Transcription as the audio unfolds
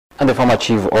And the former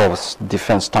Chief of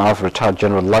Defense Staff, retired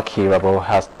General Irabor,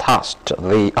 has tasked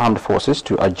the armed forces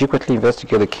to adequately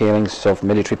investigate the killings of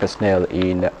military personnel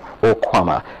in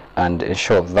Okuama and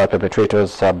ensure that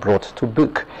perpetrators are brought to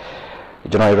book.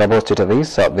 General Irabor stated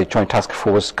this at the Joint Task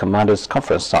Force Commanders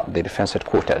Conference at the Defense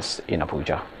Headquarters in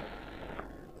Abuja.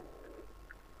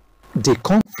 The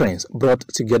conference brought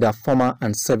together former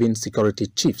and serving security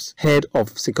chiefs, head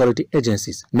of security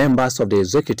agencies, members of the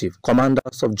executive,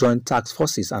 commanders of joint task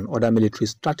forces and other military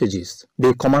strategists.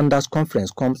 The commanders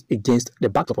conference comes against the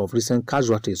backdrop of recent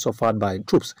casualties suffered by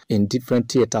troops in different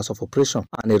theaters of operation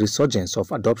and a resurgence of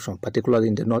adoption, particularly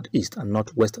in the northeast and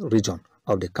northwest region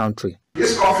of the country.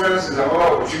 This conference is another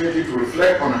opportunity to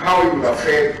reflect on how you have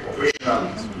fared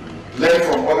operationally, learn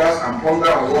from others and ponder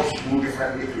on what to do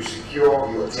differently to secure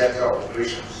your theater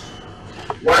operations.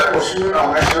 While pursuing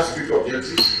our national security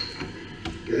objectives,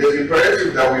 it is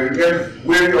imperative that we remain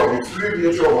wary of the fluid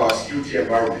nature of our security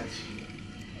environment.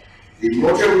 The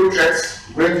multiple threats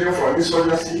ranging from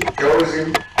insurgency,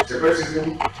 terrorism,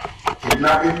 separatism,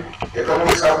 kidnapping,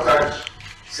 economic sabotage,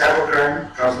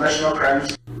 cybercrime, transnational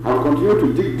crimes, and continue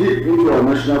to dig deep into our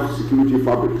national security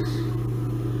fabrics.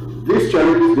 These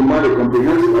challenges demand a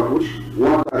comprehensive approach,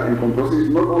 one that encompasses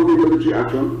not only military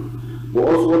action, but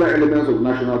also other elements of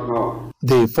national power.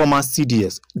 The former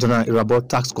CDS, General Irabor,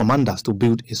 tasked commanders to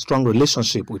build a strong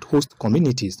relationship with host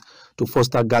communities to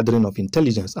foster gathering of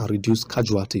intelligence and reduce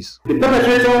casualties. The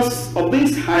perpetrators of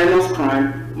this heinous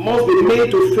crime must be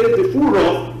made to face the full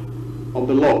wrath of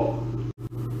the law.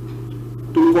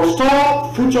 To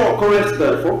forestall future occurrence,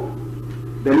 therefore,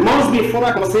 there must be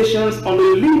further conversations on the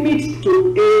limits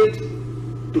to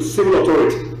aid to civil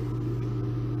authority,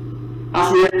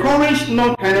 as we encourage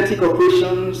non-kinetic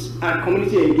operations and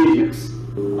community engagements.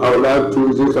 I would like to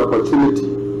use this opportunity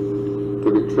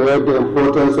to reiterate the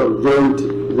importance of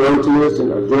jointness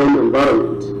in a joint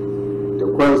environment,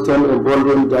 the constant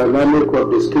evolving dynamic of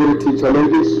the security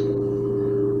challenges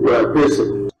we are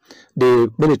facing.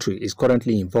 The military is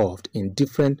currently involved in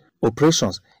different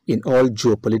operations in all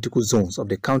geopolitical zones of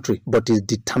the country, but is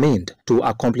determined to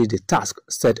accomplish the task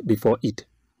set before it.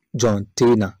 John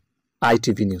Taylor,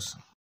 ITV News.